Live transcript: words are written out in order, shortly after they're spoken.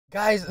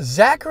Guys,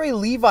 Zachary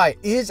Levi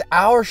is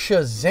our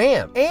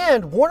Shazam,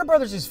 and Warner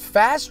Brothers is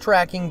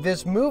fast-tracking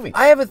this movie.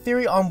 I have a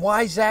theory on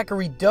why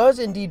Zachary does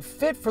indeed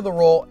fit for the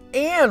role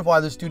and why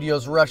the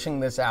studio's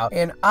rushing this out,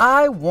 and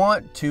I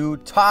want to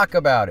talk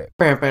about it.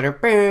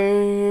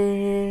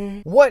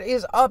 What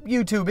is up,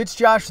 YouTube? It's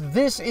Josh.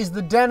 This is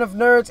the Den of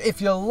Nerds.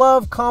 If you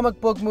love comic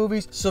book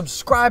movies,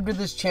 subscribe to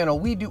this channel.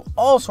 We do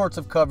all sorts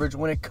of coverage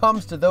when it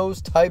comes to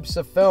those types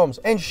of films.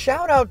 And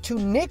shout out to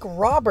Nick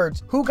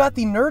Roberts, who got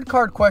the nerd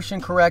card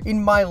question correct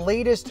in my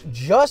latest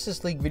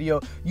Justice League video.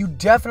 You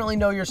definitely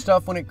know your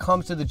stuff when it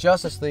comes to the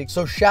Justice League,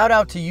 so shout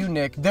out to you,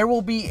 Nick. There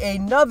will be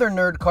another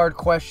nerd card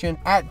question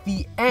at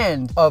the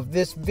end of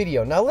this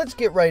video. Now let's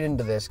get right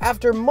into this.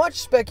 After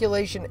much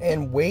speculation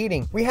and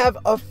waiting, we have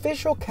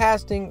official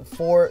casting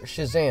for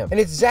Shazam, and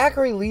it's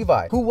Zachary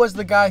Levi, who was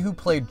the guy who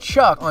played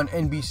Chuck on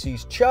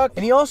NBC's Chuck,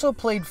 and he also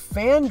played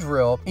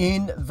Fandrill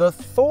in the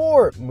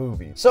Thor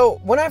movie.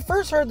 So when I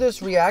first heard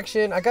this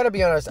reaction, I gotta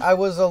be honest, I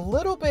was a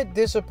little bit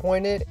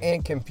disappointed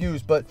and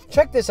confused, but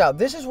check this out.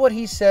 This is what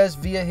he says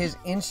via his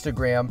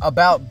Instagram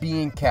about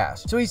being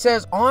cast. So he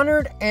says,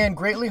 "Honored and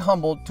greatly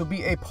humbled to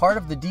be a part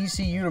of the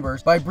DC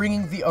universe by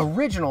bringing the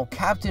original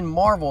Captain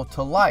Marvel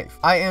to life.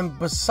 I am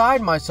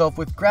beside myself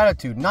with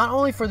gratitude, not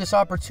only for this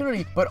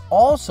opportunity, but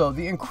also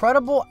the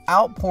incredible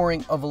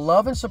outpouring of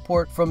love and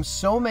support from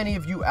so many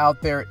of you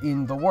out there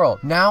in the world.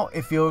 Now,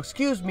 if you'll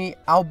excuse me,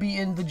 I'll be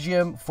in the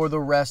gym for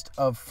the rest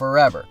of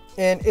forever."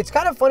 And it's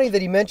kind of funny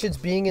that he mentions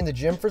being in the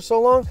gym for so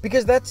long,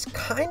 because that's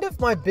kind of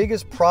my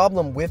biggest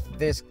problem with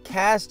this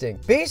casting.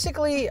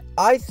 Basically,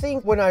 I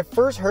think when I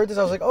first heard this,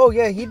 I was like, oh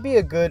yeah, he'd be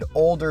a good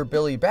older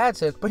Billy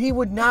Batson, but he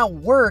would not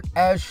work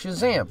as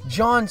Shazam.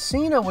 John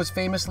Cena was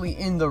famously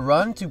in the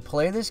run to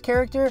play this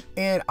character,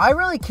 and I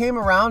really came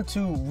around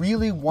to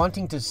really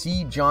wanting to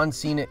see John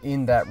Cena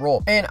in that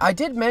role. And I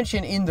did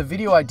mention in the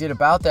video I did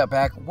about that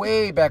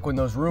way back when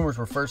those rumors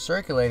were first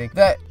circulating,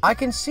 that I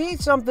can see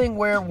something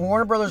where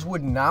Warner Brothers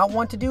would not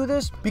want to do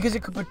this, because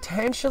it could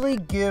potentially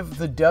give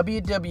the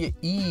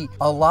WWE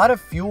a lot of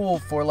fuel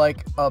for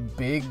like a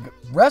big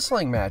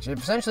wrestling match.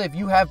 Essentially, if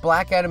you have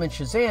Black Adam and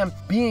Shazam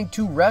being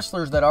two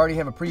wrestlers that already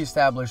have a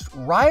pre-established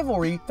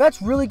rivalry,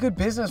 that's really good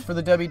business for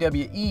the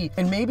WWE,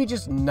 and maybe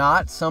just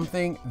not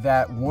something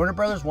that Warner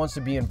Brothers wants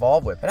to be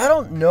involved with. And I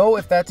don't know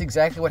if that's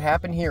exactly what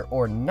happened here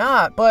or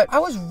not, but I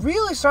was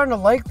really starting to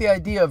like the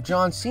idea of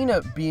John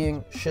Cena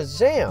being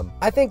Shazam.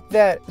 I think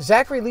that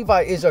Zachary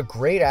Levi is a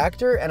great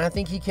actor, and I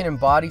think he can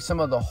embody some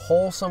of the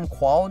wholesome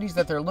qualities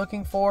that they're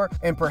looking for,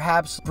 and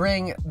perhaps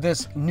bring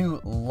this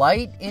new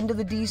light into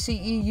the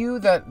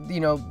DCEU that, you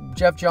know,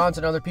 Jeff Johns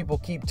and other people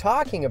keep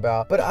talking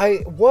about. But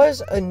I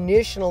was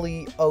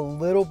initially a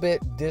little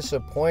bit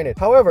disappointed.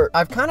 However,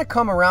 I've kind of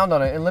come around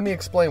on it, and let me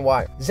explain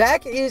why.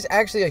 Zach is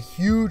actually a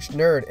huge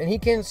nerd, and he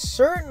can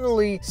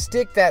certainly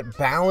stick that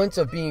balance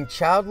of being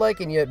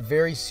childlike and yet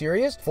very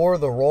serious for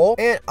the role.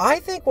 And I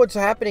think what's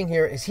happening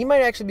here is he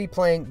might actually be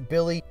playing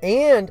Billy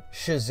and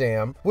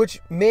Shazam, which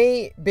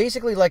may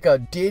basically like a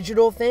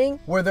digital thing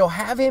where they'll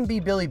have him be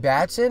Billy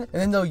Batson, and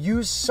then they'll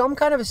use some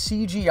kind of a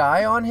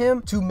CGI on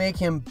him to make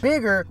him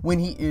bigger when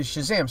he is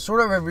Shazam. Sort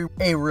of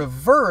a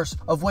reverse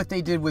of what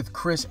they did with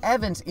Chris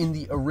Evans in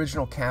the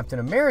original Captain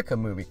America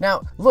movie.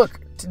 Now, look,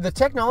 the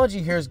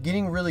technology here is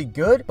getting really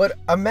good, but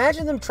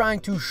imagine them trying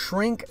to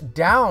shrink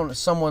down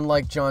someone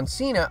like John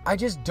Cena. I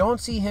just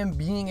don't see him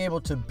being able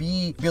to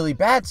be Billy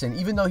Batson.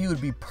 Even though he would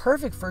be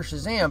perfect for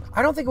Shazam,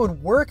 I don't think it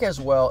would work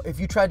as well if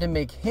you tried to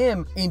make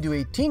him into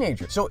a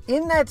teenager. So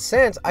in that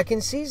sense, I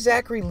can see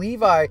Zachary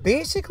Levi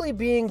basically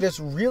being this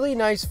really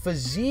nice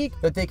physique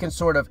that they can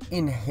sort of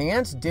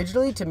enhance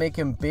digitally to make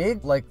him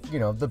big, like, you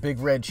know, the big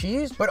red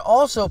cheese, but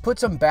also put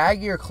some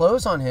baggier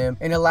clothes on him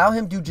and allow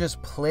him to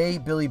just play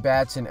Billy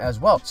Batson as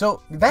well.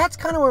 So that's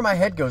kind of where my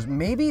head goes.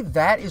 Maybe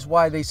that is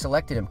why they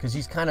selected him, because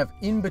he's kind of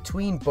in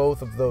between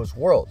both of those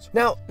worlds.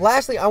 Now,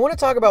 lastly, I want to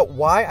talk about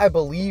why I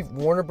believe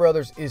Warner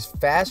Brothers is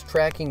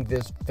fast-tracking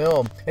this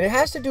film, and it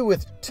has to do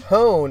with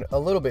tone a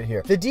little bit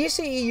here. The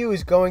DCEU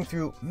is going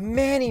through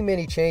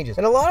many changes,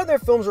 and a lot of their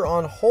films are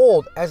on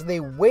hold as they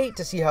wait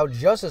to see how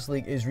Justice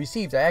League is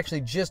received. I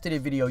actually just did a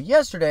video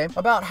yesterday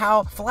about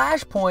how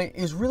Flashpoint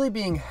is really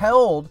being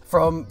held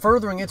from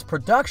furthering its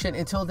production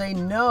until they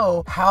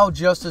know how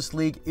Justice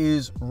League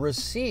is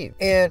received.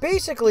 And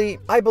basically,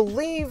 I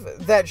believe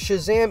that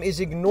Shazam is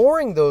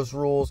ignoring those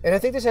rules, and I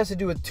think this has to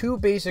do with two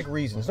basic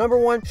reasons. Number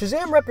one,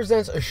 Shazam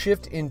represents a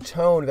shift in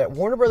tone that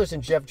Warner Brothers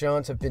and Jeff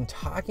Johns have been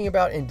talking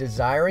about and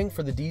desiring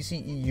for the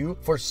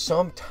DCEU for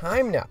some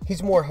time now.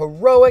 He's more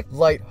heroic,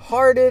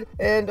 lighthearted,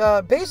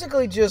 and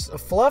basically just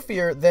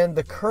fluffier than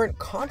the current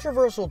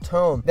controversial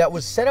tone that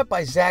was set up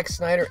by Zack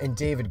Snyder and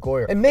David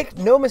Goyer. And make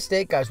no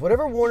mistake, guys,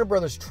 whatever Warner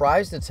Brothers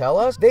tries to tell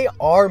us, they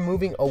are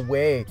moving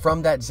away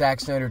from that Zack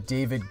Snyder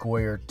David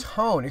Goyer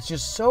tone. It's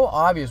just so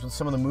obvious with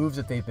some of the moves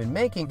that they've been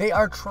making. They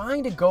are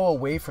trying to go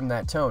away from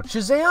that tone.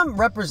 Shazam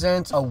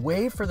represents a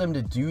way for them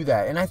to do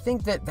that, and I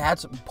think that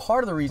that's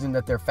part of the reason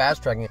that they're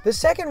fast-tracking it. The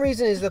second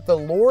reason is that the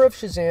lore of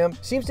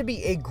Shazam seems to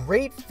be a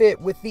great fit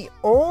with the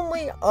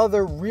only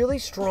other really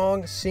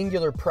strong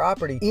singular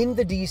property in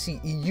the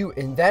DCEU,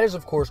 and that is,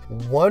 of course,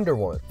 Wonder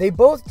Woman. They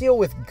both deal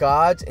with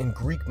gods and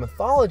Greek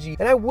mythology,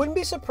 and I wouldn't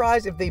be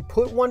surprised if they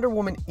put Wonder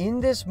Woman in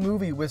this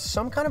movie with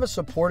some kind of a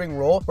supporting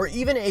role or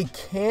even a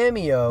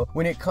cameo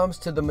when it comes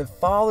to the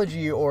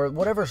mythology or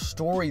whatever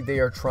story they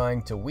are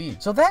trying to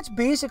weave. So that's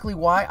basically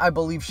why I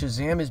believe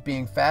Shazam is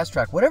being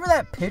fast-tracked. Whatever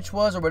that pitch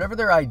was or whatever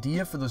their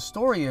idea for the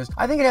story is,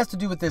 I think it has to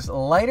do with this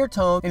lighter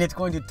tone, and it's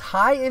going to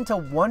tie into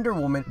Wonder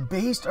Woman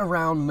based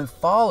around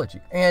mythology.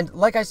 And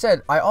like I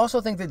said, I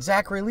also think that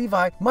Zachary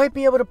Levi might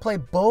be able to play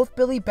both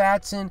Billy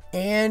Batson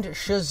and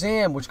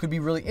Shazam, which could be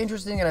really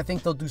interesting, and I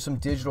think they'll do some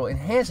digital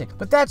enhancing.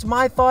 But that's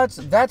my thoughts.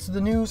 That's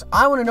the news.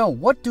 I want to know,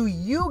 what do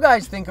you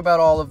guys think about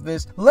all of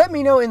this? Let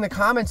me know in the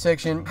comment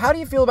section. How do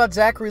you feel about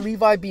Zachary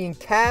Levi being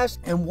cast,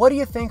 and what do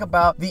you think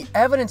about the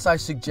evidence I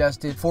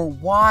suggested for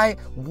why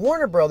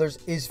Warner Brothers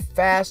is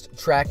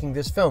fast-tracking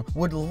this film?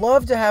 Would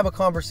love to have a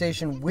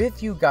conversation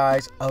with you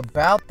guys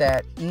about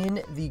that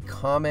in the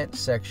comment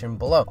section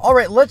below. All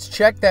right, let's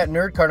check that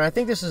nerd card, and I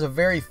think this is a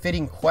very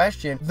fitting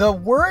question. The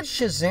word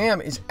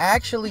Shazam is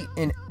actually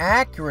an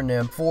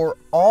acronym for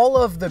all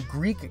of the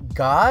Greek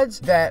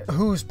gods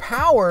whose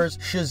powers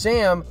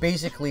Shazam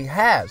basically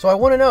has. So I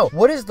want to know,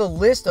 what is the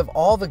list of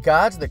all the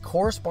gods that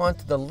correspond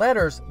to the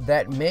letters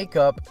that make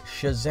up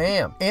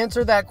Shazam?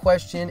 Answer that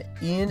question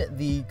in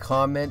the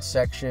comment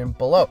section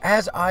below.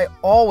 As I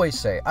always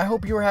say, I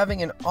hope you're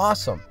having an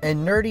awesome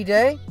and nerdy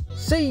day.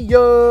 See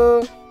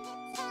ya!